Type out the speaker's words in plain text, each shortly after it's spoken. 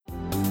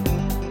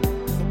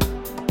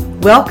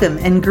Welcome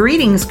and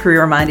greetings,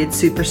 career-minded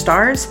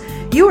superstars.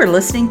 You are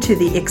listening to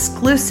the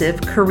exclusive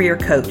Career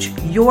Coach,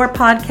 your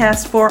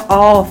podcast for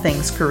all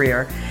things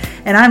career.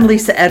 And I'm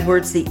Lisa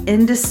Edwards, the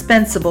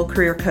indispensable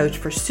career coach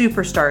for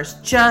superstars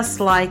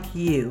just like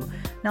you.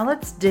 Now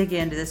let's dig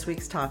into this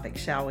week's topic,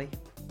 shall we?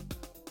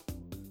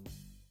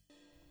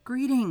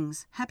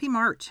 Greetings. Happy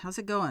March. How's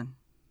it going?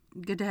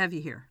 Good to have you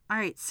here. All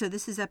right, so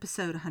this is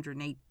episode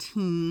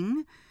 118.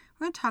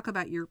 We're going to talk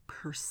about your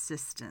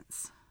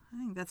persistence. I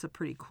think that's a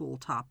pretty cool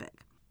topic.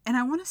 And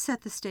I want to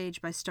set the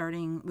stage by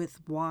starting with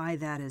why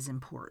that is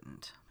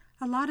important.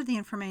 A lot of the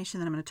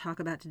information that I'm going to talk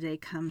about today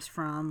comes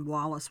from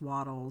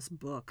Wattles'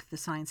 book, The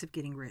Science of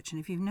Getting Rich.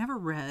 And if you've never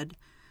read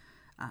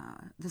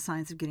The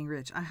Science of Getting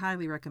Rich, I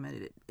highly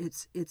recommend it.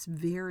 It's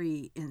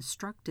very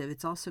instructive.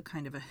 It's also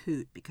kind of a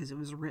hoot because it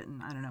was written,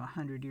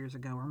 100 years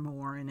ago or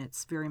more, and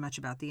it's very much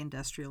about the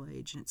industrial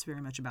age, and it's very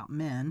much about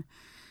men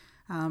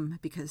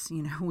because,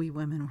 we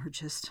women were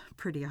just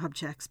pretty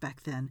objects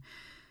back then.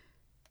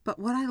 But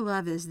what I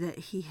love is that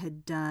he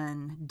had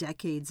done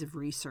decades of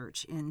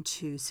research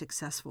into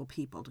successful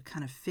people to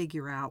kind of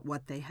figure out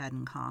what they had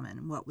in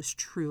common, what was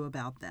true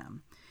about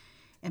them.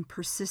 And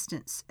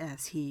persistence,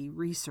 as he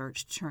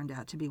researched, turned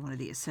out to be one of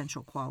the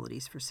essential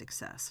qualities for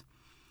success.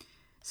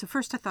 So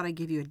first I thought I'd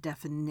give you a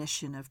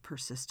definition of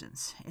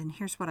persistence. And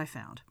here's what I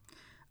found.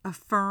 A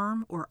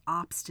firm or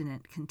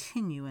obstinate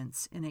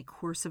continuance in a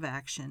course of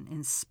action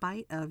in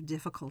spite of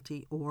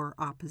difficulty or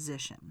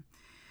opposition.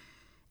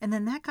 And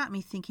then that got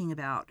me thinking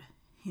about,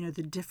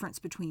 the difference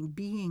between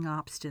being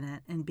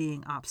obstinate and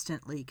being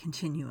obstinately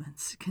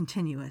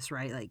continuous,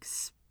 right? Like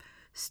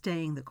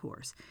staying the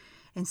course.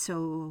 And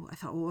so I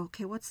thought,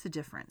 okay, what's the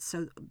difference?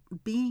 So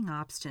being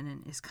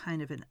obstinate is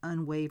kind of an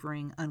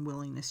unwavering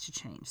unwillingness to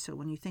change. So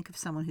when you think of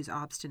someone who's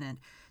obstinate,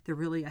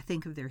 I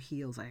think of their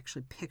heels. I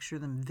actually picture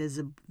them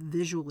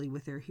visually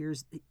with their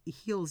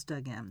heels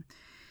dug in.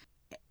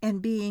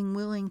 And being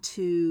willing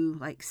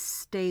to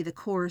stay the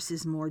course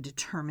is more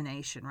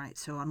determination, right?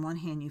 So on one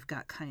hand, you've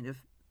got kind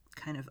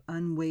of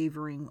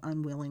unwavering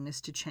unwillingness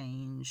to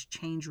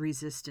change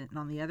resistant. And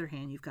on the other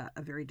hand, you've got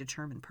a very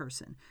determined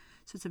person.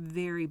 So it's a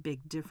very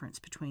big difference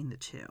between the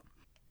two.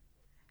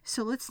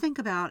 So let's think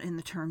about in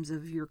the terms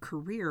of your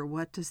career,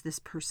 what does this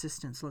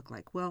persistence look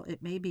like? Well,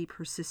 it may be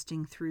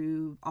persisting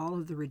through all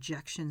of the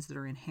rejections that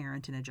are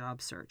inherent in a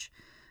job search.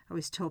 I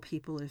always tell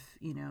people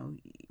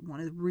one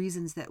of the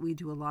reasons that we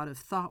do a lot of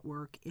thought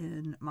work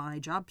in my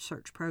job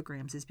search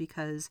programs is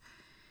because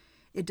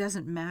it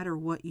doesn't matter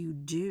what you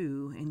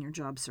do in your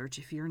job search.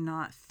 If you're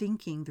not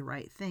thinking the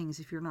right things,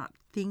 if you're not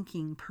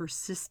thinking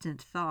persistent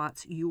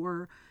thoughts,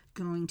 you're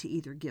going to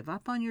either give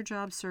up on your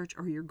job search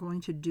or you're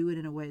going to do it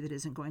in a way that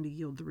isn't going to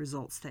yield the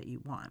results that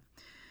you want.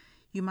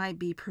 You might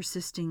be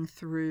persisting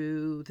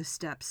through the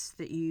steps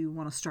that you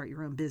want to start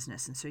your own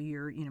business. And so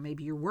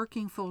maybe you're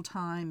working full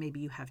time, maybe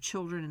you have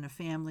children and a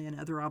family and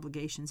other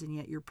obligations, and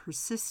yet you're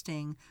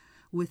persisting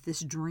with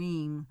this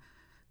dream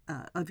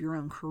of your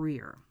own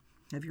career,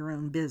 of your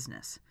own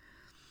business.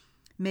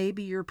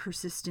 Maybe you're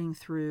persisting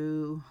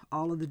through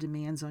all of the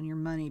demands on your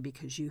money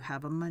because you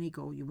have a money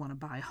goal. You want to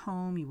buy a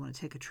home, you want to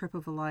take a trip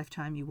of a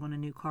lifetime, you want a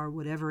new car,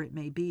 whatever it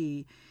may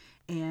be.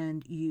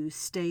 And you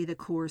stay the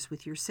course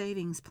with your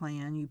savings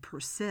plan. You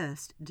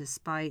persist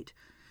despite,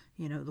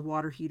 the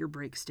water heater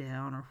breaks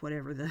down or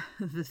whatever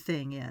the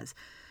thing is.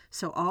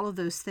 So all of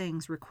those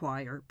things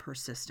require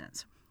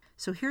persistence.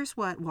 So here's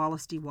what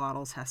Wallace D.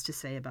 Wattles has to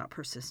say about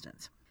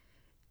persistence.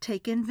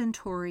 Take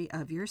inventory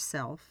of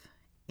yourself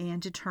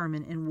and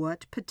determine in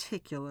what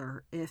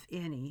particular, if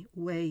any,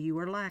 way you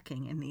are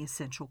lacking in the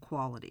essential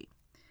quality.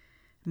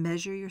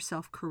 Measure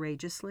yourself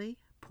courageously,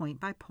 point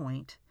by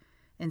point,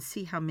 and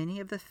see how many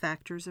of the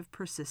factors of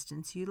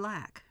persistence you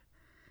lack.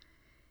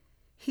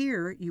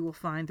 Here you will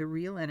find the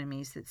real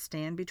enemies that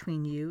stand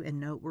between you and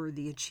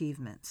noteworthy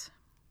achievements.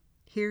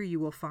 Here you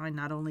will find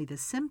not only the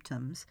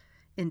symptoms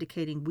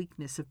indicating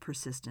weakness of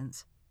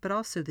persistence, but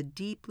also the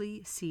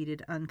deeply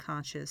seated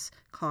unconscious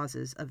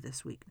causes of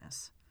this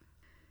weakness.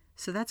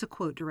 So that's a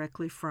quote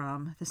directly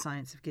from The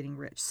Science of Getting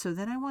Rich. So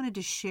then I wanted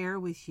to share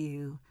with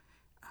you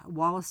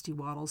Wallace D.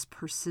 Wattles'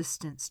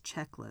 persistence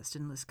checklist,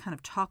 and let's kind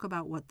of talk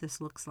about what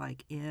this looks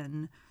like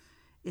in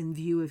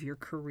view of your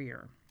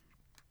career.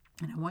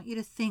 And I want you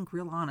to think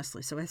real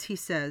honestly. So as he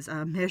says,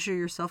 measure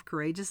yourself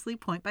courageously,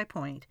 point by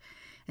point,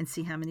 and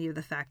see how many of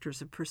the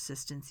factors of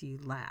persistence you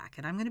lack.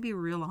 And I'm going to be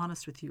real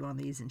honest with you on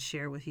these and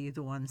share with you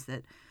the ones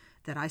that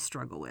I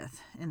struggle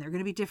with. And they're going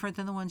to be different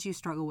than the ones you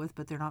struggle with,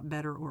 but they're not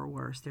better or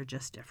worse. They're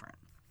just different.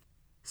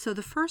 So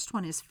the first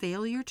one is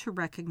failure to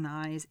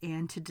recognize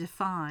and to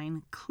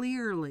define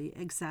clearly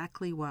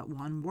exactly what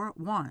one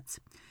wants.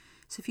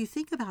 So if you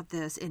think about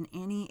this in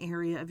any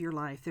area of your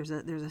life, there's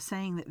a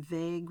saying that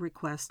vague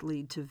requests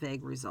lead to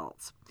vague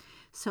results.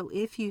 So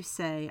if you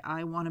say,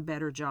 I want a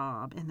better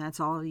job, and that's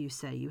all you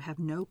say, you have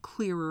no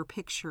clearer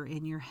picture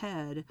in your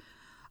head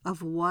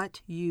of what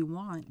you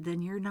want,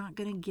 then you're not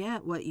going to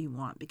get what you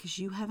want because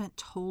you haven't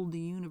told the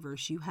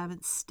universe, you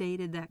haven't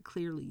stated that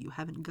clearly, you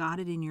haven't got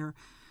it in your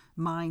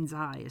mind's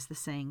eye, as the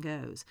saying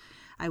goes.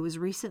 I was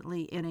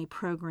recently in a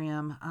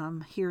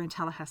program here in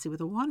Tallahassee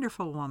with a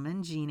wonderful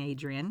woman, Jean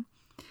Adrian,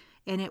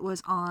 and it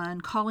was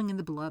on calling in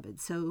the beloved.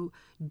 So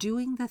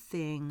doing the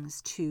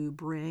things to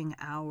bring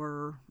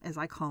our, as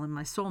I call him,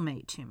 my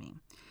soulmate to me.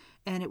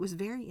 And it was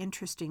very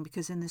interesting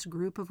because in this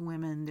group of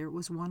women, there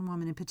was one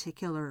woman in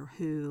particular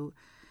who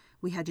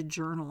we had to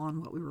journal on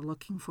what we were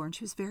looking for. And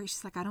she's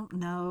like, I don't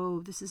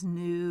know, this is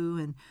new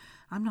and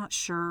I'm not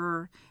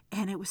sure.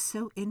 And it was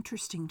so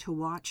interesting to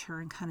watch her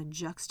and kind of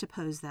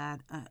juxtapose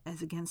that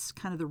as against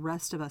kind of the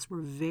rest of us.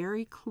 We're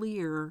very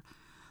clear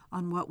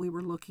on what we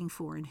were looking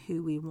for and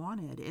who we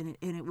wanted. And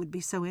it would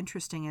be so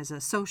interesting as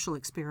a social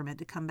experiment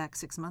to come back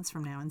 6 months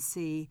from now and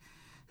see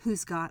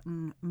who's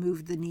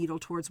moved the needle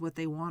towards what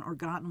they want or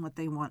gotten what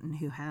they want and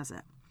who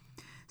hasn't.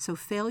 So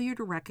failure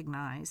to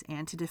recognize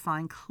and to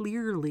define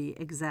clearly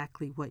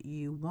exactly what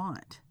you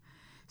want.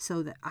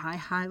 So that I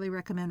highly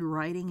recommend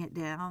writing it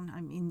down,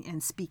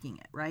 and speaking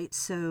it, right?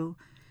 So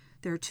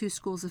there are two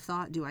schools of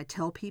thought. Do I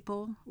tell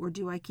people or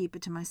do I keep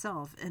it to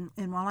myself?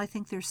 And while I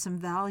think there's some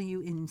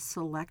value in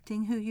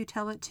selecting who you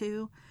tell it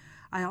to,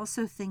 I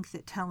also think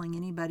that telling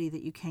anybody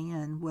that you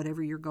can,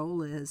 whatever your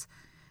goal is,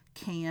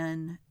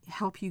 can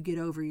help you get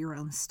over your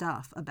own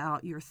stuff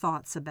about your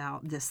thoughts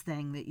about this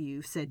thing that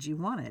you said you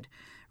wanted,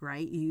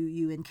 right?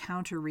 You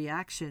encounter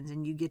reactions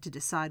and you get to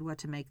decide what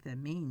to make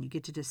them mean. You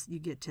get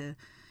to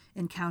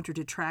encounter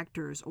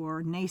detractors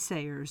or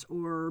naysayers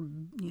or,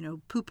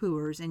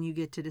 poo-pooers, and you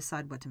get to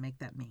decide what to make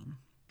that mean.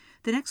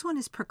 The next one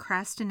is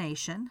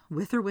procrastination,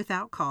 with or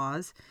without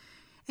cause,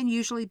 and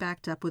usually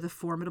backed up with a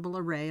formidable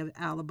array of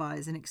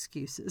alibis and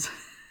excuses.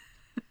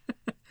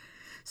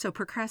 So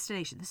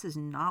procrastination, this is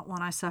not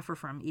one I suffer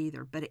from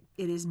either, but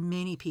it is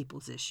many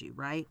people's issue,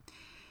 right?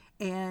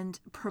 And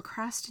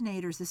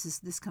procrastinators,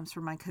 this comes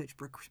from my coach,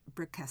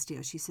 Brooke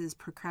Castillo. She says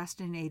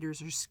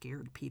procrastinators are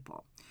scared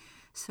people.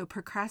 So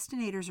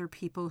procrastinators are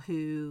people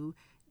who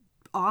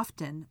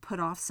often put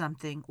off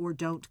something or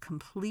don't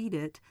complete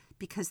it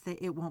because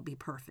it won't be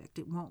perfect.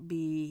 It won't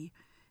be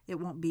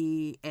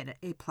an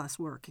A+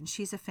 work. And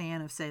she's a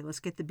fan of, say, let's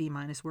get the B-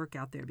 work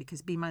out there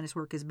because B-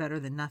 work is better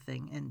than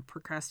nothing. And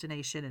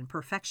procrastination and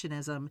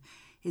perfectionism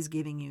is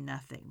giving you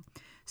nothing.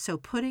 So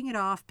putting it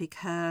off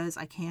because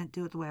I can't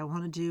do it the way I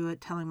want to do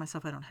it, telling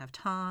myself I don't have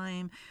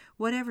time,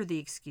 whatever the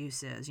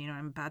excuse is.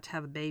 I'm about to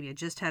have a baby. I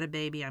just had a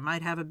baby. I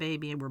might have a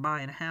baby and we're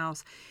buying a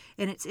house.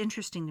 And it's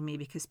interesting to me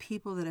because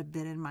people that have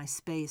been in my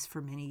space for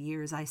many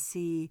years, I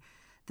see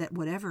that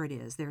whatever it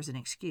is, there's an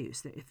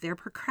excuse. If they're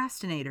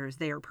procrastinators,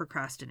 they are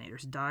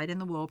procrastinators,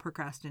 dyed-in-the-wool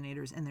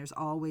procrastinators, and there's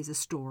always a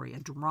story, a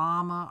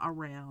drama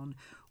around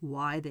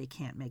why they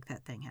can't make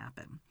that thing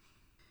happen.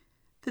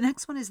 The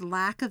next one is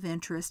lack of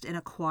interest in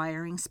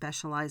acquiring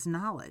specialized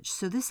knowledge.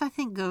 So this, I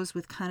think, goes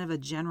with kind of a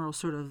general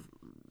sort of,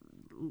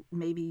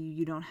 maybe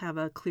you don't have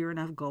a clear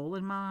enough goal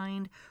in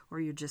mind,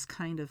 or you're just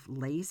kind of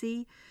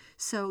lazy.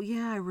 So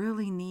I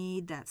really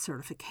need that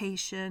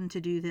certification to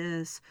do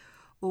this,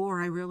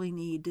 or I really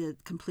need to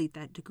complete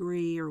that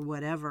degree or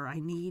whatever. I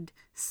need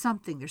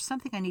something. There's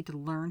something I need to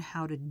learn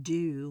how to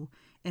do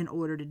in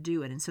order to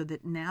do it. And so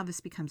that now this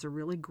becomes a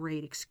really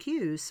great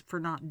excuse for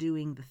not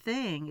doing the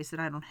thing is that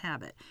I don't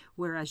have it.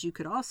 Whereas you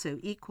could also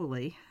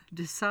equally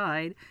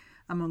decide,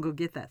 I'm going to go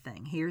get that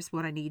thing. Here's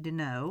what I need to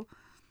know.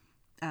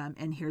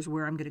 And here's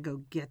where I'm going to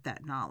go get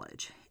that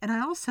knowledge. And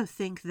I also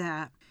think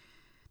that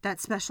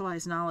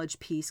specialized knowledge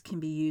piece can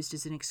be used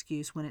as an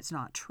excuse when it's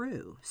not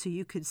true. So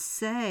you could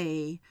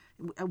say,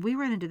 we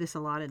run into this a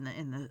lot in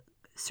the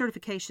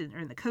certification or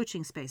in the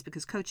coaching space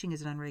because coaching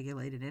is an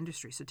unregulated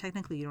industry. So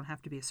technically you don't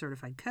have to be a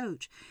certified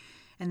coach.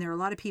 And there are a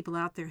lot of people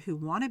out there who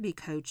want to be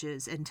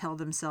coaches and tell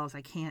themselves,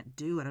 I can't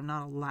do it. I'm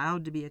not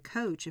allowed to be a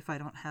coach if I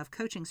don't have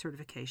coaching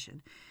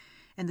certification.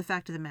 And the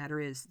fact of the matter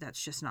is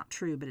that's just not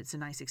true, but it's a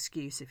nice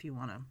excuse if you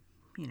want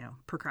to,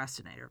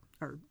 procrastinate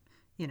or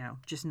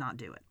just not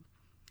do it.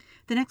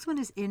 The next one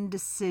is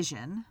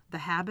indecision, the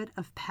habit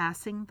of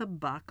passing the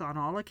buck on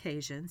all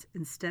occasions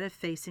instead of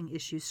facing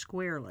issues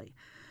squarely,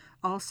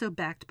 also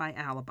backed by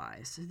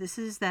alibis. So this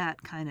is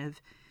that kind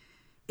of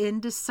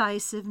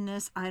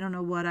indecisiveness. I don't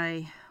know what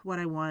I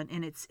want,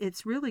 and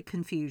it's really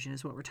confusion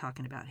is what we're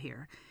talking about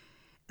here.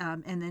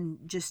 And then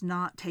just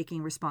not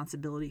taking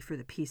responsibility for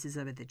the pieces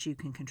of it that you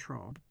can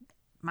control.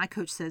 My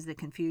coach says that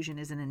confusion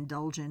is an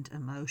indulgent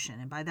emotion,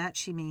 and by that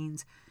she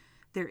means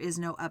there is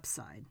no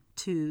upside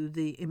to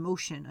the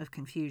emotion of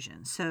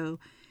confusion. So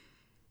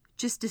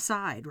just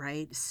decide,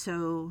 right?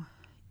 So,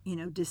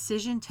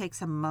 decision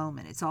takes a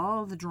moment. It's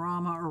all the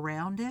drama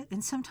around it.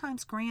 And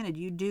sometimes, granted,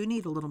 you do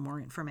need a little more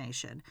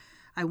information.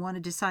 I want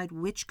to decide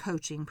which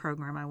coaching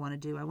program I want to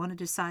do. I want to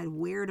decide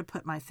where to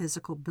put my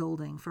physical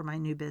building for my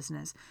new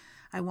business.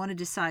 I want to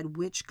decide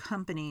which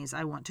companies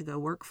I want to go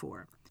work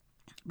for.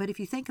 But if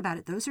you think about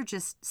it, those are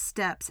just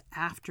steps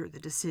after the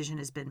decision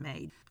has been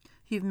made.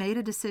 You've made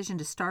a decision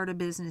to start a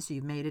business,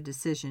 you've made a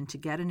decision to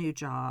get a new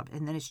job,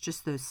 and then it's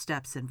just those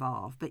steps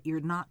involved. But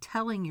you're not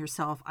telling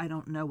yourself, I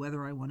don't know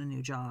whether I want a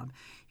new job.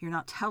 You're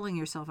not telling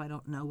yourself, I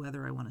don't know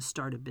whether I want to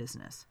start a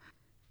business.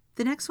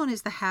 The next one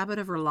is the habit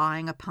of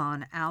relying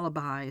upon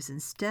alibis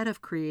instead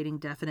of creating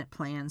definite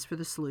plans for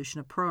the solution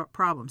of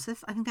problems.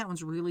 I think that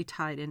one's really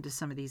tied into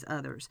some of these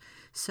others.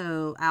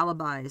 So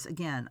alibis,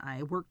 again,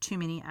 I work too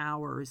many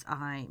hours,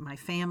 my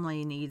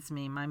family needs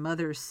me, my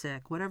mother's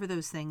sick, whatever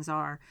those things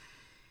are.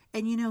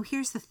 And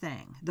here's the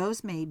thing.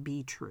 Those may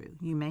be true.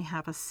 You may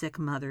have a sick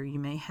mother. You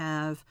may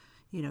have,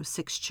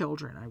 6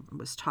 children. I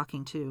was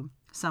talking to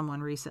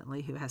someone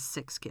recently who has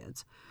 6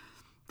 kids.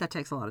 That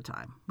takes a lot of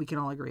time. We can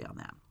all agree on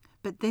that.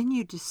 But then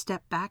you just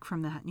step back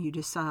from that and you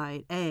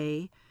decide,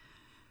 A,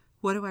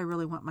 what do I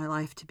really want my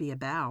life to be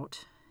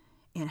about?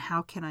 And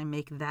how can I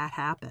make that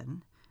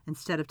happen?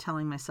 Instead of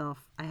telling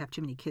myself I have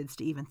too many kids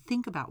to even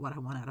think about what I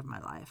want out of my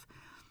life.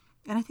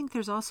 And I think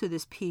there's also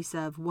this piece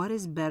of what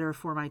is better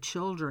for my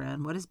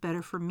children, what is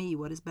better for me,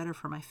 what is better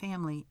for my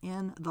family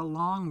in the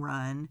long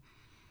run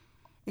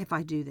if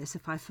I do this,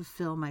 if I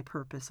fulfill my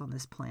purpose on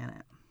this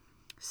planet.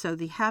 So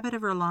the habit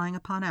of relying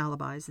upon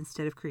alibis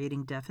instead of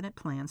creating definite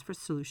plans for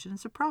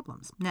solutions of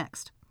problems.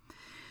 Next,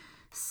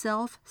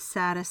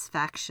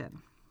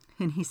 self-satisfaction.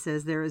 And he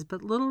says there is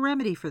but little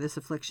remedy for this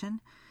affliction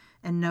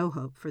and no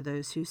hope for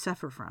those who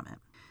suffer from it.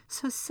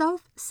 So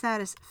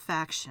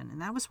self-satisfaction,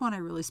 and that was one I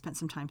really spent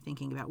some time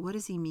thinking about. What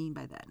does he mean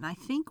by that? And I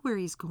think where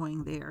he's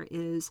going there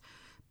is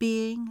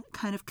being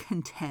kind of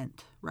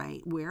content,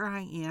 right? Where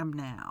I am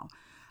now.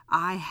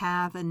 I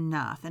have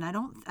enough. And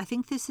I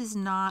think this is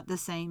not the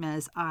same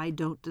as I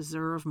don't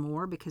deserve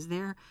more, because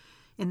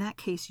in that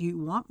case, you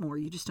want more.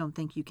 You just don't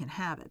think you can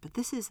have it. But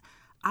this is,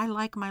 I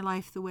like my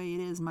life the way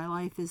it is. My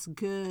life is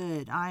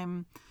good. I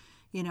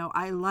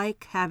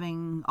like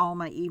having all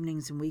my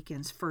evenings and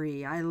weekends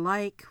free. I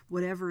like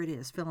whatever it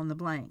is, fill in the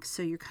blanks.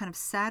 So you're kind of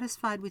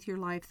satisfied with your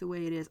life the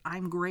way it is.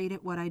 I'm great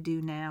at what I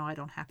do now. I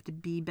don't have to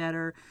be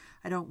better.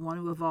 I don't want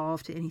to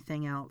evolve to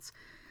anything else.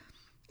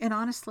 And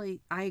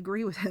honestly, I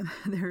agree with him.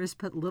 There is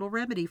but little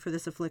remedy for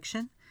this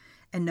affliction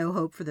and no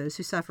hope for those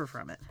who suffer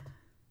from it.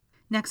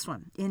 Next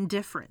one,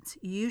 indifference,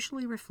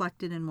 usually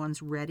reflected in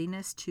one's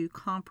readiness to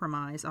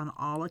compromise on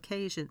all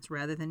occasions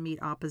rather than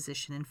meet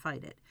opposition and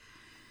fight it.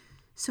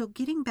 So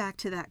getting back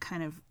to that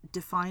kind of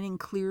defining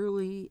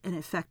clearly and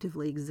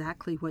effectively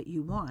exactly what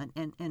you want,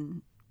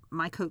 and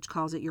my coach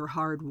calls it your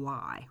hard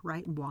why,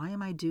 right? Why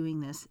am I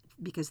doing this?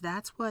 Because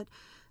that's what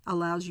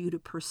allows you to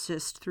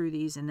persist through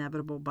these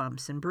inevitable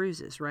bumps and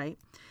bruises, right?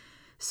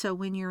 So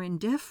when you're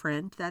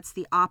indifferent, that's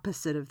the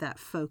opposite of that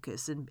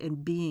focus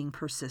and being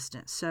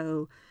persistent.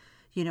 So,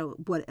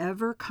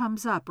 whatever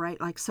comes up, right?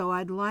 Like, so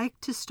I'd like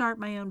to start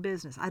my own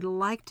business. I'd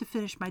like to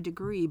finish my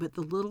degree, but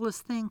the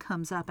littlest thing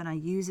comes up and I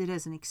use it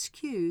as an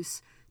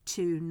excuse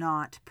to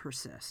not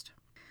persist.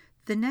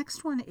 The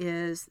next one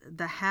is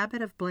the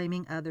habit of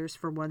blaming others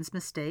for one's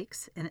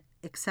mistakes and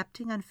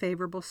accepting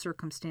unfavorable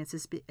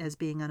circumstances as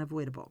being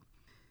unavoidable.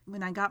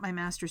 When I got my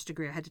master's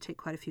degree, I had to take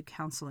quite a few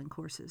counseling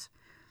courses.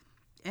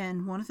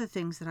 And one of the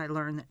things that I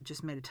learned that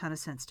just made a ton of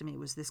sense to me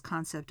was this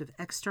concept of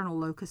external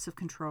locus of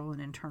control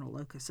and internal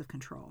locus of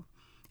control.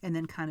 And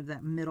then kind of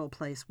that middle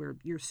place where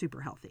you're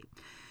super healthy.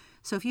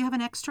 So if you have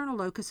an external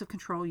locus of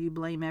control, you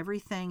blame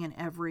everything and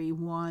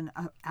everyone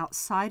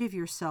outside of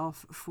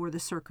yourself for the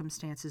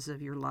circumstances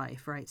of your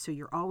life, right? So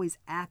you're always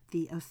at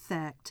the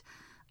effect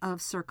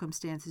of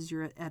circumstances.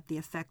 You're at the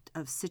effect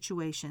of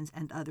situations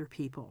and other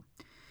people.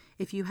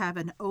 If you have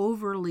an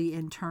overly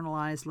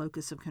internalized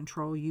locus of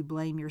control, you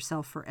blame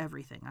yourself for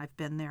everything. I've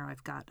been there.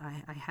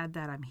 I had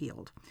that. I'm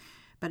healed.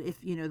 But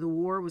if, the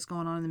war was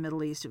going on in the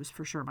Middle East, it was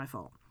for sure my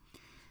fault.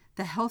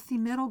 The healthy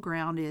middle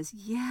ground is,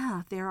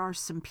 there are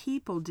some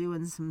people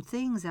doing some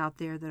things out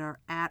there that are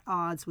at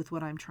odds with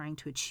what I'm trying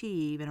to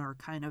achieve and are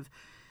kind of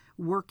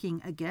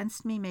working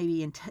against me,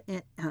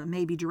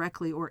 maybe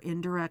directly or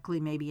indirectly,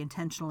 maybe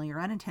intentionally or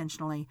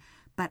unintentionally,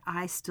 but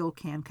I still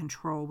can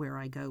control where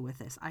I go with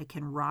this. I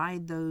can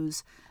ride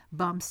those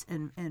bumps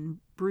and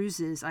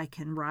bruises. I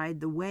can ride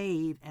the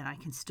wave, and I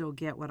can still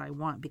get what I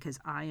want because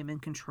I am in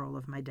control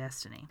of my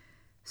destiny.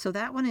 So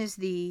that one is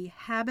the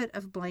habit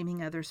of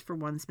blaming others for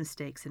one's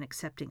mistakes and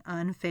accepting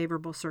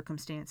unfavorable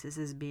circumstances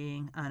as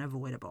being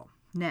unavoidable.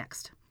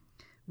 Next,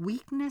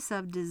 weakness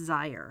of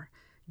desire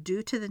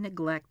due to the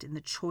neglect in the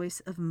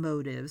choice of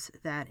motives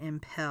that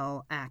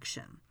impel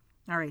action.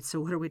 All right, so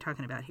what are we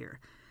talking about here?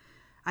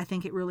 I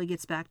think it really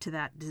gets back to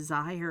that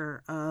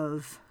desire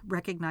of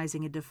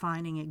recognizing and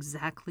defining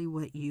exactly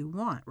what you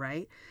want,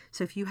 right?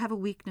 So if you have a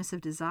weakness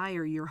of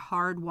desire, your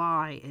hard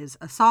why is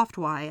a soft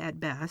why at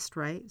best,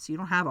 right? So you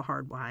don't have a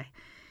hard why.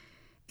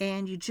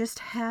 And you just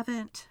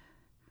haven't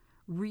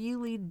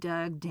really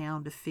dug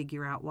down to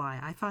figure out why.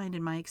 I find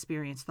in my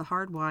experience, the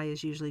hard why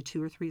is usually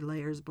 2 or 3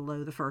 layers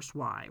below the first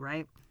why,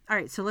 right? All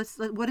right, so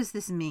what does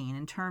this mean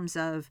in terms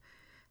of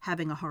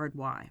having a hard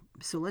why?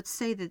 So let's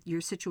say that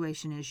your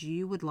situation is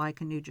you would like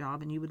a new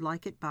job and you would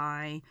like it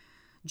by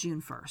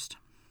June 1st.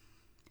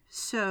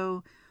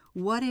 So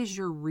what is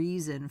your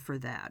reason for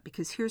that?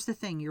 Because here's the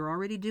thing, you're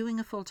already doing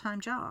a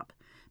full-time job.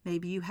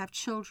 Maybe you have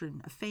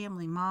children, a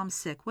family, mom's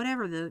sick,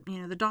 whatever,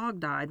 the dog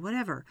died,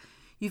 whatever.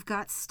 You've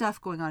got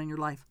stuff going on in your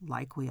life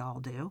like we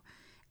all do.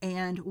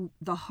 And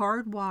the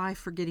hard why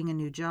for getting a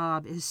new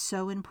job is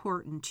so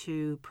important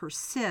to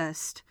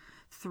persist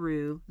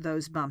through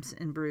those bumps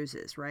and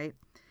bruises, right?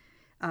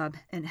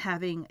 And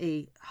having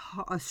a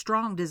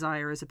strong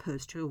desire as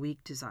opposed to a weak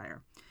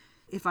desire.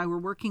 If I were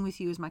working with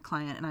you as my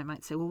client and I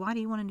might say, well, why do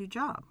you want a new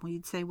job? Well,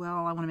 you'd say,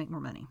 well, I want to make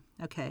more money.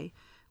 Okay.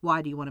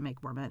 Why do you want to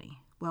make more money?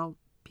 Well,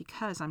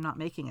 because I'm not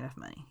making enough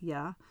money.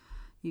 Yeah,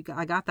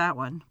 I got that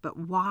one. But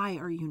why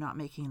are you not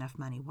making enough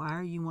money? Why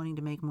are you wanting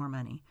to make more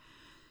money?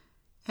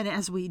 And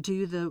as we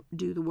do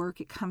the work,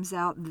 it comes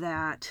out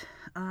that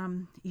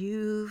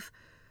you've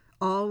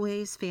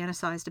always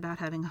fantasized about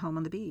having a home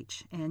on the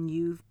beach, and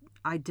you've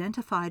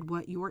identified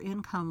what your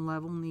income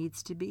level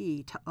needs to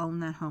be to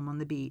own that home on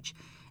the beach.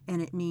 And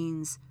it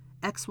means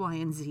X, Y,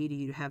 and Z to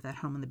you to have that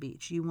home on the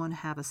beach. You want to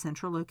have a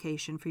central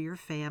location for your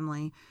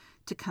family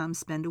to come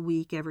spend a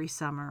week every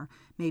summer.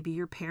 Maybe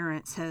your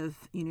parents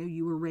have,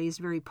 you were raised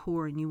very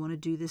poor and you want to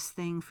do this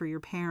thing for your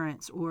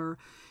parents, or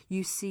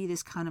you see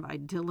this kind of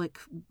idyllic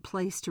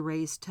place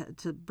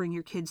to bring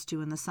your kids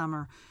to in the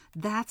summer.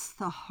 That's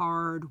the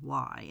hard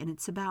why. And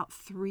it's about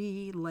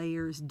 3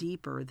 layers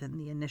deeper than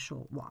the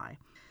initial why.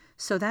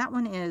 So that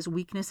one is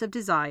weakness of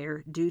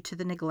desire due to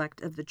the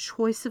neglect of the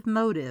choice of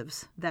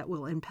motives that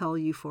will impel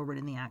you forward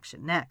in the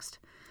action. Next,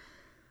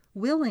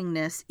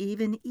 willingness,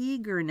 even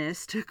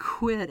eagerness to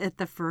quit at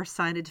the first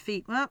sign of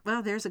defeat.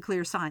 Well, there's a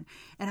clear sign.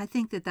 And I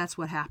think that that's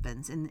what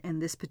happens.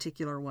 And this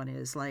particular one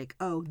is like,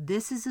 oh,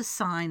 this is a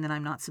sign that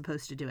I'm not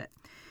supposed to do it.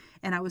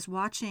 And I was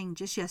watching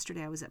just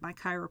yesterday, I was at my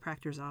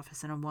chiropractor's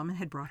office, and a woman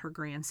had brought her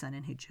grandson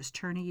in who just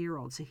turned a year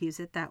old. So he's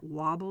at that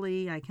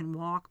wobbly, I can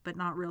walk but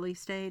not really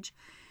stage.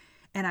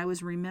 And I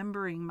was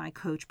remembering my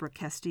coach, Brooke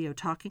Castillo,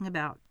 talking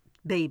about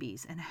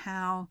babies and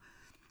how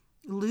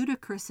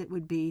ludicrous it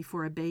would be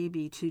for a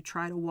baby to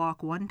try to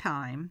walk one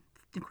time.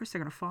 Of course,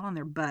 they're going to fall on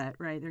their butt,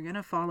 right? They're going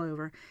to fall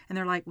over. And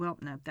they're like, well,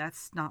 no,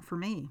 that's not for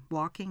me.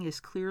 Walking is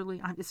clearly,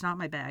 it's not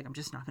my bag. I'm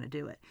just not going to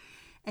do it.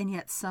 And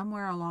yet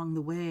somewhere along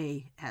the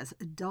way, as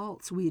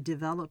adults, we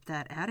develop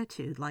that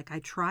attitude. Like, I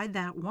tried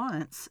that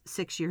once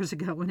 6 years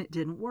ago and it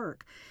didn't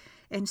work.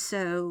 And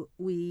so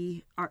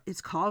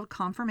it's called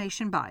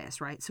confirmation bias,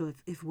 right? So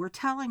if we're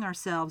telling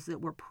ourselves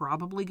that we're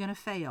probably going to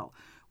fail,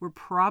 we're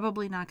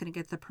probably not going to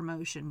get the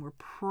promotion, we're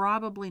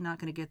probably not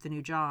going to get the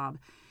new job,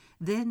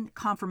 then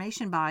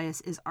confirmation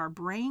bias is our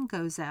brain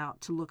goes out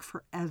to look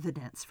for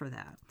evidence for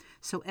that.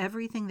 So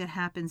everything that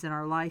happens in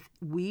our life,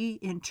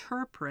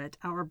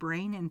 our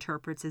brain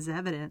interprets as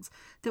evidence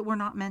that we're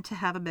not meant to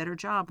have a better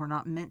job, we're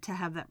not meant to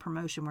have that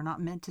promotion, we're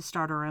not meant to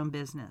start our own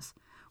business.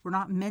 We're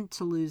not meant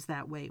to lose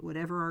that weight,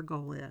 whatever our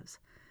goal is.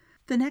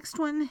 The next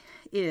one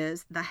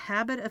is the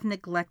habit of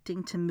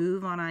neglecting to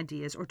move on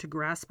ideas or to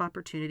grasp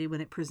opportunity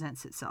when it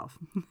presents itself.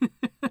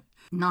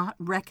 Not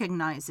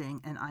recognizing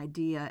an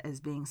idea as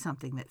being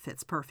something that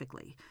fits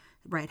perfectly,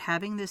 right?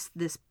 Having this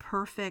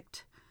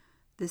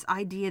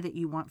idea that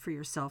you want for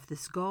yourself,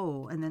 this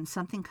goal, and then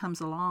something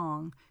comes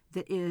along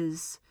that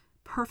is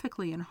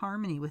perfectly in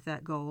harmony with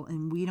that goal,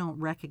 and we don't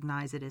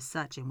recognize it as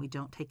such, and we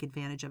don't take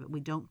advantage of it. We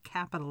don't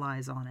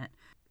capitalize on it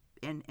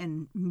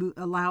and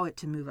allow it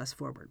to move us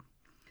forward.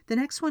 The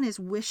next one is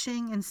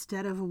wishing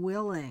instead of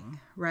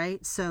willing,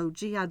 right? So,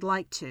 I'd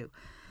like to.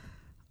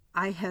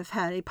 I have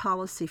had a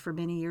policy for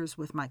many years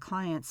with my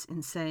clients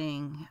in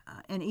saying,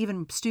 and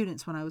even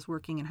students when I was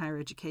working in higher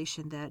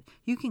education, that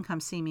you can come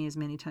see me as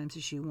many times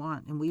as you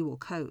want and we will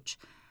coach.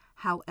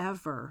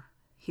 However,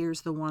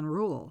 here's the one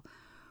rule.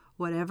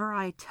 Whatever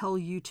I tell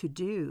you to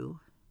do,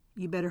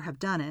 you better have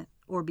done it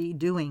or be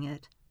doing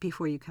it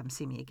before you come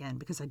see me again,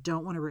 because I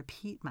don't want to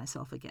repeat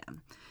myself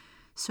again.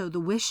 So the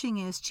wishing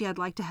is, I'd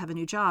like to have a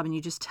new job, and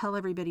you just tell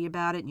everybody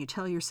about it and you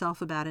tell yourself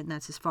about it, and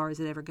that's as far as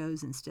it ever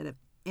goes, instead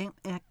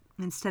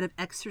of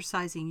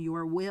exercising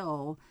your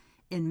will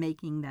in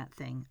making that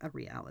thing a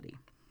reality.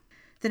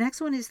 The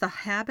next one is the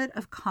habit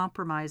of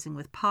compromising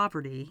with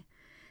poverty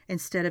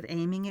instead of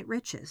aiming at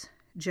riches.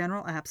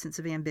 General absence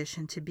of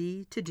ambition to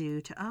be, to do,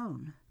 to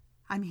own.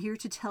 I'm here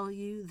to tell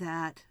you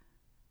that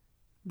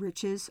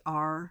riches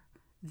are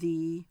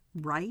the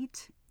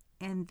right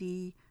and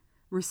the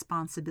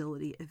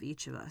responsibility of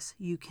each of us.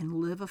 You can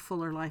live a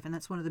fuller life, and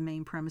that's one of the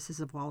main premises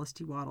of Wallace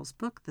D. Wattles'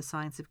 book, The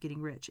Science of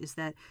Getting Rich, is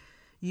that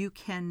you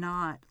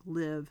cannot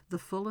live the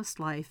fullest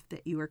life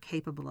that you are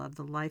capable of,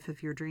 the life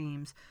of your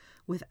dreams,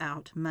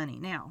 without money.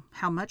 Now,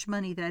 how much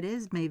money that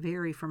is may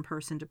vary from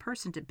person to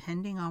person,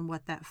 depending on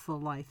what that full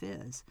life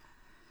is.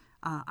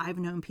 I've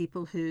known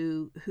people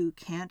who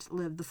can't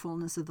live the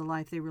fullness of the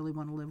life they really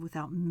want to live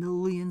without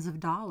millions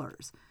of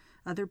dollars.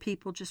 Other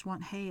people just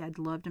want, hey, I'd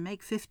love to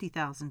make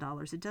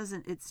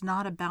 $50,000. It's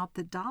not about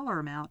the dollar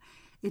amount.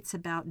 It's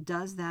about,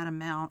 does that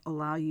amount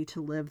allow you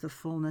to live the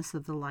fullness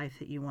of the life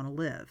that you want to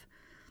live?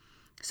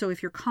 So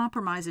if you're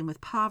compromising with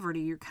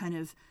poverty, you're kind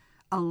of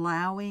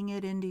allowing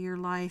it into your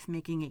life,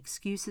 making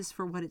excuses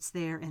for what it's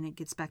there, and it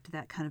gets back to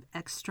that kind of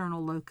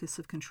external locus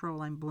of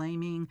control. I'm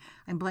blaming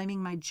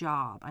my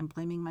job, I'm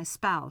blaming my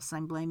spouse,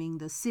 I'm blaming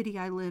the city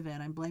I live in,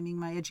 I'm blaming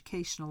my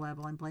educational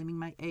level, I'm blaming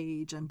my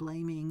age, I'm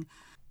blaming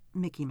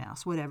Mickey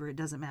Mouse, whatever, it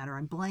doesn't matter.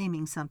 I'm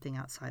blaming something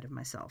outside of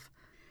myself.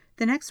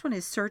 The next one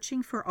is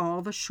searching for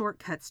all the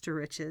shortcuts to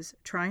riches,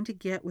 trying to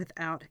get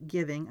without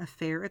giving a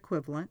fair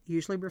equivalent,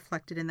 usually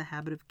reflected in the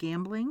habit of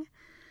gambling,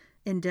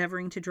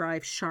 endeavoring to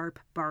drive sharp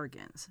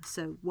bargains.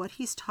 So what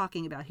he's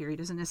talking about here, he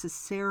doesn't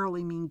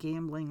necessarily mean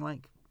gambling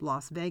like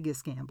Las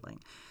Vegas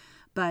gambling,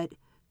 but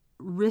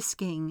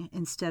risking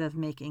instead of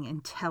making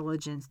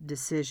intelligent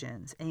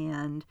decisions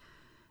and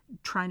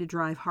trying to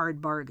drive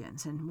hard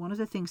bargains. And one of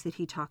the things that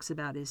he talks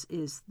about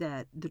is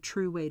that the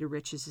true way to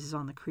riches is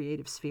on the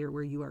creative sphere,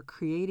 where you are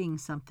creating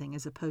something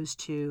as opposed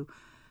to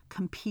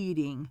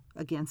competing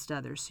against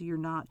others. So you're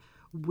not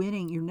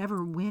winning. You're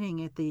never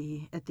winning at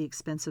the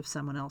expense of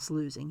someone else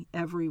losing.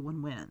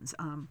 Everyone wins.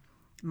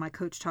 My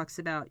coach talks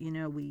about,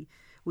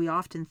 we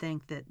often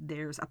think that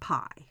there's a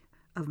pie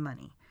of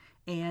money,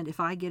 and if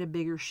I get a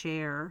bigger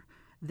share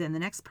than the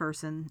next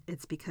person,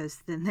 it's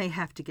because then they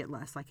have to get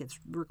less. Like, it's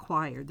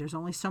required. There's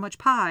only so much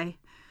pie,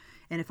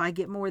 and if I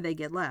get more, they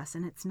get less.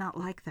 And it's not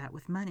like that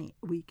with money.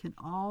 We can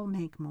all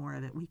make more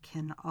of it. We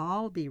can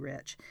all be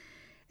rich.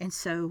 And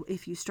so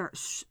if you start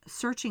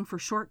searching for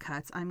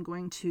shortcuts, I'm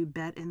going to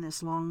bet in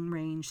this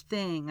long-range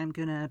thing. I'm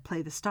going to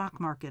play the stock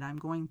market. I'm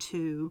going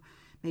to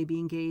maybe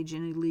engage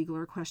in illegal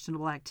or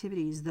questionable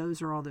activities.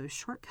 Those are all those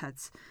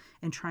shortcuts,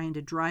 and trying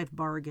to drive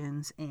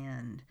bargains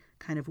and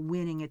kind of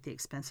winning at the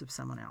expense of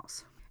someone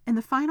else. And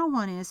the final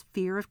one is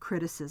fear of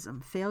criticism,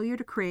 failure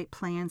to create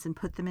plans and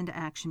put them into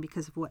action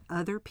because of what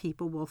other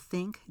people will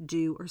think,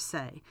 do, or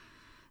say.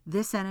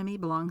 This enemy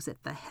belongs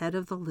at the head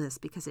of the list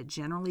because it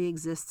generally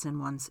exists in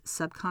one's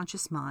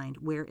subconscious mind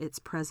where its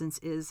presence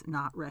is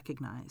not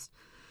recognized.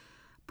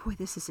 Boy,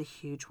 this is a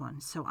huge one.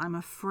 So I'm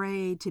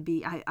afraid to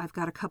be, I've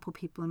got a couple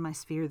people in my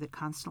sphere that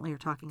constantly are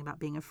talking about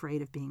being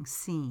afraid of being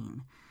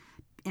seen.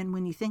 And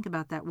when you think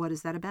about that, what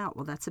is that about?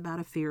 Well, that's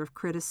about a fear of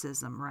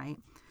criticism, right?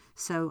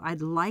 So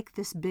I'd like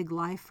this big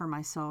life for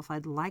myself.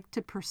 I'd like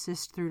to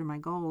persist through to my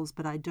goals,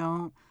 but I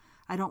don't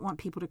want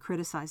people to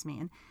criticize me.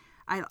 And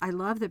I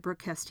love that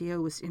Brooke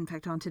Castillo was, in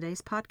fact, on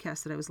today's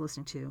podcast that I was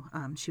listening to.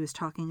 She was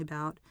talking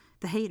about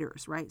the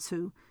haters, right?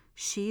 So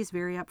she's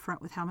very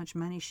upfront with how much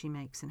money she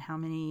makes and how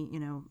many,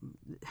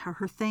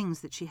 her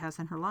things that she has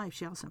in her life.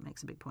 She also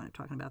makes a big point of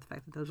talking about the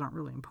fact that those aren't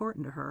really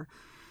important to her.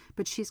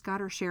 But she's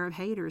got her share of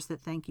haters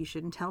that think you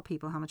shouldn't tell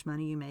people how much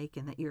money you make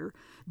and that you're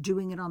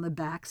doing it on the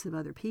backs of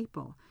other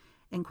people.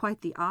 And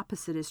quite the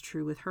opposite is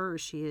true with her.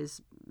 She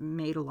has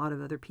made a lot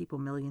of other people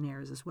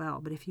millionaires as well.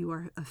 But if you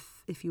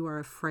are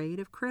afraid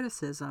of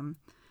criticism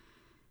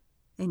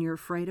and you're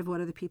afraid of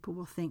what other people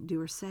will think,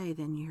 do, or say,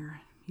 then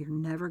you're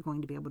never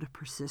going to be able to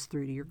persist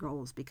through to your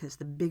goals, because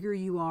the bigger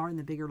you are and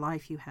the bigger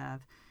life you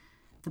have,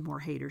 the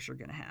more haters you're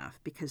going to have,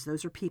 because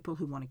those are people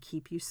who want to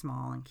keep you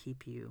small and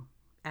keep you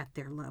at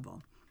their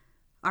level.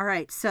 All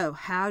right, so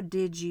how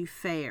did you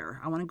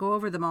fare? I want to go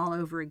over them all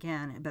over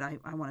again, but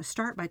I want to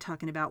start by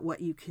talking about what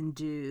you can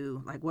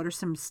do, like what are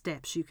some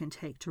steps you can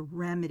take to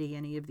remedy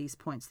any of these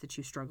points that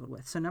you struggled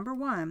with. So number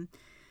one,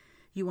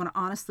 you want to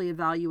honestly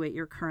evaluate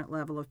your current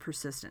level of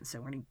persistence. So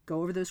we're going to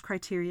go over those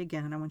criteria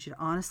again, and I want you to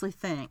honestly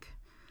think,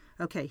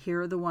 okay, here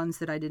are the ones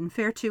that I didn't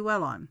fare too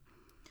well on.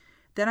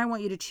 Then I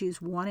want you to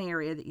choose one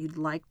area that you'd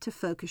like to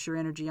focus your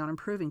energy on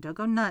improving. Don't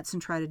go nuts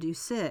and try to do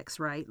 6,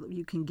 right?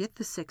 You can get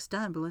the 6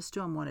 done, but let's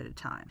do them one at a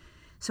time.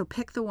 So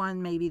pick the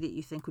one maybe that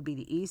you think would be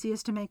the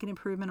easiest to make an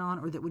improvement on,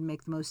 or that would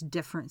make the most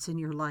difference in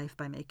your life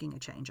by making a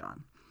change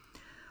on.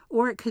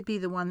 Or it could be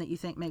the one that you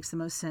think makes the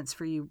most sense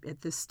for you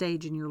at this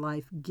stage in your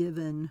life,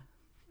 given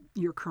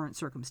your current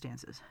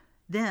circumstances.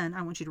 Then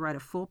I want you to write a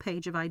full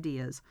page of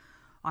ideas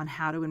on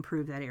how to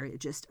improve that area.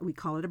 We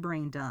call it a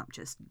brain dump.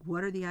 Just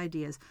what are the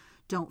ideas?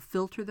 Don't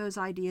filter those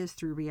ideas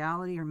through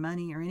reality or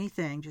money or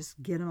anything.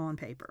 Just get them on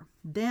paper.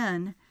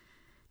 Then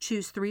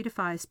choose 3 to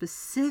 5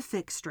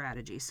 specific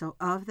strategies. So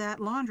of that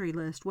laundry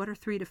list, what are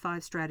 3 to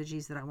 5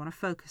 strategies that I want to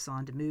focus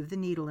on to move the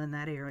needle in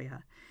that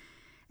area?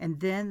 And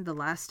then the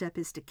last step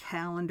is to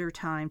calendar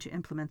time to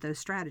implement those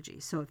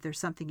strategies. So if there's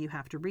something you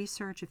have to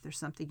research, if there's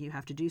something you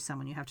have to do,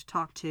 someone you have to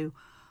talk to,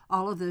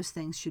 all of those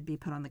things should be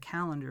put on the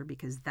calendar,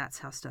 because that's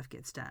how stuff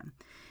gets done.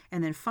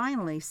 And then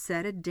finally,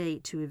 set a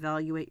date to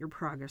evaluate your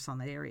progress on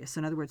that area. So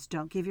in other words,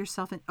 don't give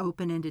yourself an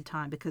open-ended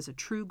time, because a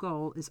true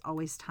goal is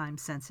always time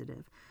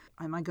sensitive.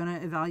 Am I going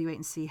to evaluate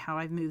and see how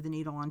I've moved the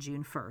needle on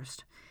June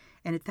 1st?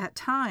 And at that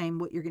time,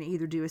 what you're going to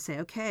either do is say,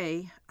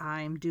 okay,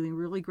 I'm doing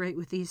really great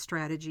with these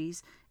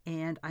strategies,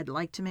 and I'd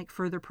like to make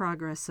further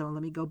progress, so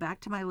let me go back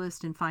to my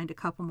list and find a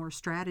couple more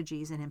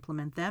strategies and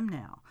implement them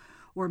now.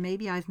 Or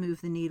maybe I've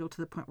moved the needle to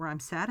the point where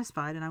I'm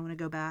satisfied and I want to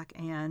go back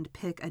and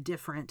pick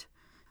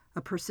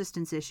a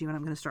persistence issue, and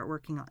I'm going to start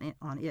working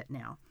on it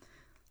now.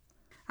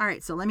 All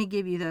right, so let me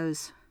give you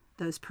those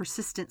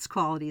persistence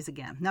qualities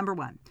again. Number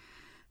 1,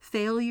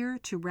 failure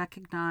to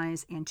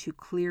recognize and to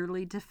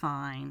clearly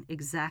define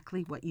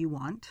exactly what you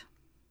want.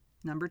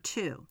 Number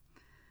 2,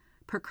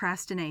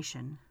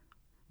 procrastination,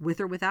 with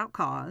or without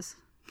cause,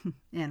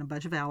 and a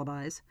bunch of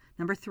alibis.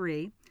 Number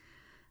 3,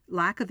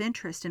 lack of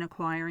interest in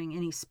acquiring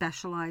any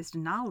specialized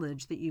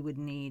knowledge that you would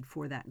need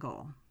for that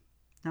goal.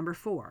 Number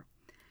 4,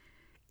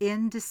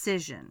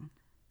 Indecision,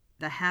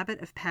 the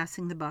habit of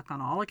passing the buck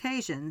on all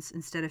occasions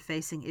instead of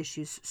facing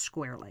issues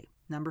squarely.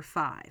 Number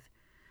 5,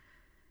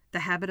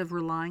 the habit of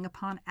relying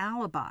upon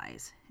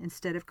alibis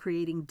instead of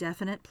creating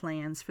definite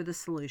plans for the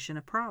solution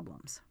of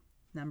problems.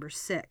 Number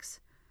 6,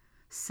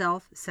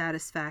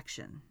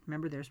 self-satisfaction.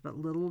 Remember, there's but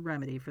little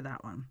remedy for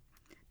that one.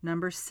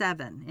 Number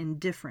 7,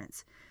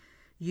 indifference,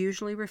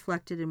 usually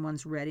reflected in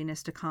one's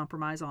readiness to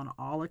compromise on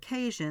all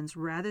occasions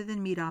rather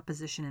than meet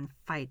opposition and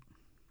fight.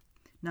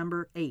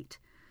 Number 8,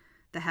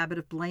 the habit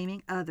of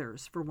blaming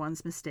others for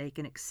one's mistake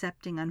and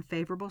accepting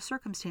unfavorable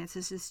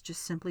circumstances is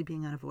just simply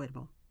being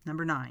unavoidable.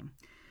 Number 9,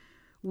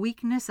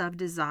 weakness of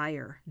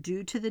desire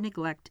due to the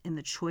neglect in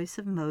the choice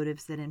of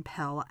motives that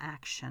impel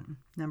action.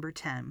 Number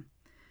 10,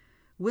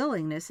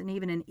 willingness and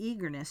even an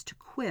eagerness to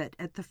quit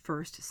at the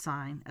first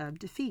sign of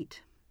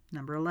defeat.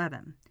 Number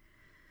 11,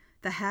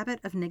 the habit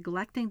of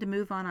neglecting to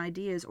move on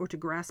ideas or to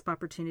grasp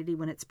opportunity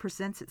when it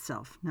presents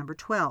itself. Number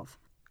 12,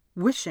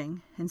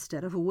 wishing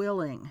instead of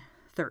willing.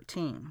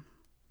 13,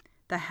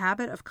 the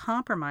habit of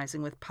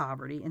compromising with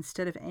poverty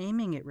instead of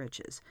aiming at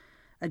riches,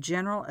 a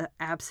general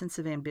absence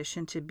of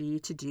ambition to be,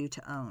 to do,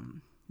 to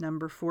own.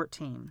 Number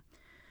 14,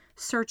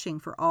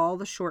 searching for all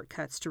the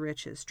shortcuts to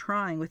riches,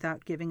 trying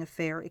without giving a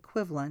fair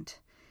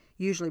equivalent,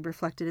 usually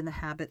reflected in the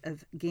habit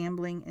of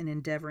gambling and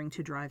endeavoring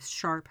to drive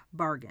sharp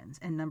bargains.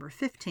 And number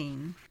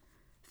 15,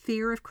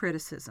 fear of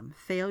criticism,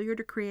 failure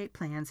to create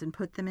plans and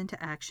put them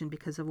into action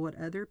because of what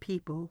other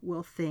people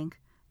will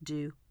think,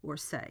 do, or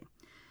say.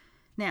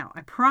 Now,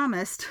 I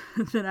promised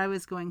that I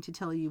was going to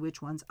tell you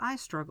which ones I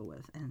struggle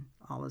with, and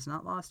all is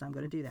not lost. I'm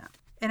going to do that.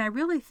 And I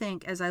really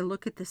think as I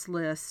look at this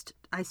list,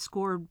 I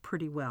scored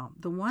pretty well.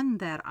 The one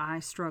that I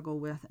struggle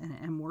with and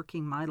am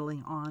working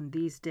mightily on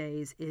these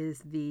days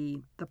is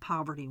the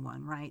poverty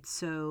one, right?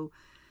 So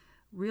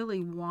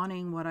really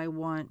wanting what I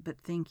want, but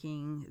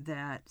thinking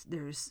that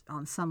there's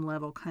on some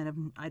level kind of,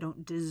 I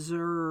don't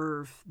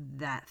deserve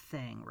that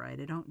thing, right?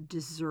 I don't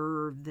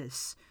deserve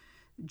this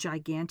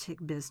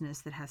gigantic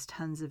business that has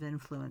tons of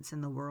influence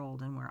in the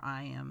world and where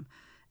I am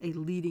a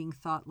leading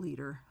thought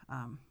leader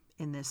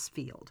in this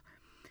field.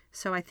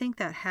 So I think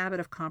that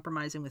habit of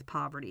compromising with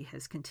poverty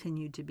has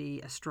continued to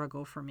be a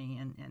struggle for me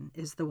and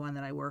is the one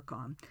that I work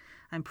on.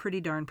 I'm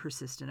pretty darn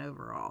persistent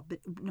overall, but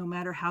no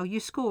matter how you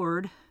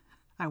scored,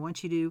 I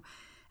want you to,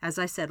 as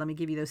I said, let me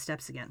give you those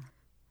steps again.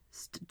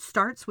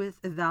 Starts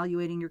with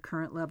evaluating your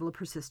current level of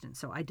persistence.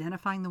 So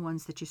identifying the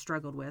ones that you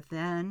struggled with,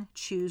 then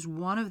choose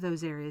one of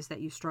those areas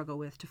that you struggle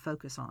with to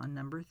focus on.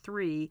 Number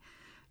 3,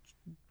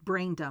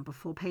 brain dump a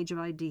full page of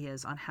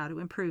ideas on how to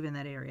improve in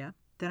that area.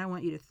 Then I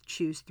want you to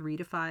choose 3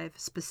 to 5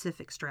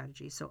 specific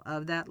strategies. So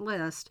of that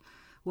list,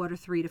 what are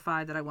 3 to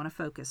 5 that I want to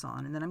focus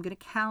on? And then I'm going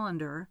to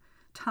calendar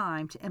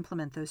time to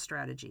implement those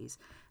strategies.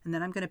 And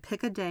then I'm going to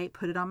pick a date,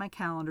 put it on my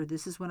calendar.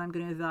 This is when I'm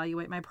going to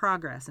evaluate my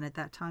progress. And at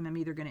that time, I'm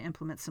either going to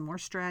implement some more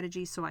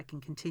strategies so I can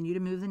continue to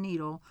move the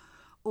needle,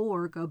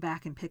 or go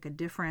back and pick a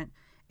different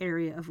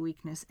area of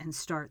weakness and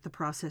start the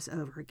process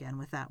over again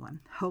with that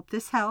one. Hope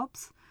this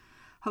helps.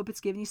 Hope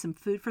it's given you some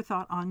food for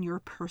thought on your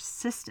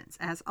persistence.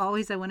 As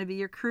always, I want to be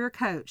your career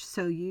coach.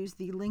 So use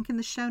the link in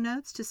the show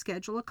notes to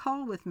schedule a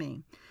call with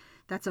me.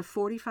 That's a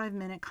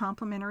 45-minute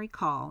complimentary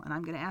call, and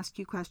I'm going to ask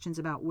you questions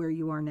about where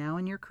you are now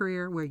in your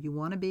career, where you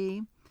want to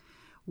be,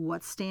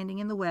 what's standing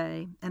in the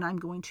way, and I'm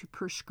going to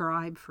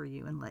prescribe for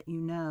you and let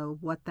you know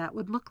what that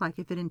would look like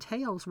if it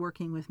entails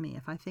working with me.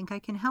 If I think I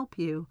can help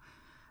you,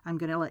 I'm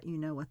going to let you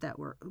know what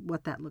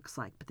that looks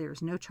like. But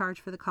there's no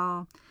charge for the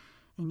call,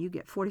 and you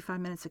get 45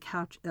 minutes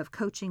of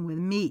coaching with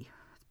me.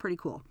 It's pretty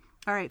cool.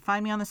 All right,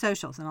 find me on the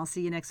socials, and I'll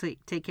see you next week.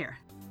 Take care.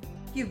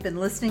 You've been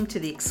listening to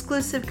The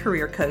Exclusive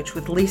Career Coach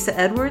with Lisa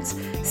Edwards,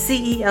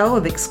 CEO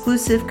of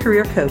Exclusive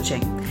Career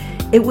Coaching.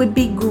 It would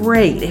be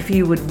great if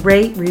you would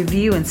rate,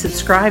 review, and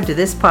subscribe to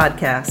this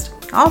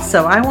podcast.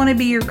 Also, I want to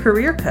be your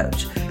career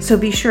coach, so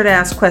be sure to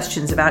ask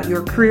questions about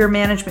your career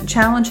management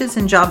challenges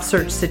and job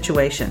search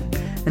situation.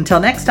 Until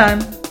next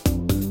time.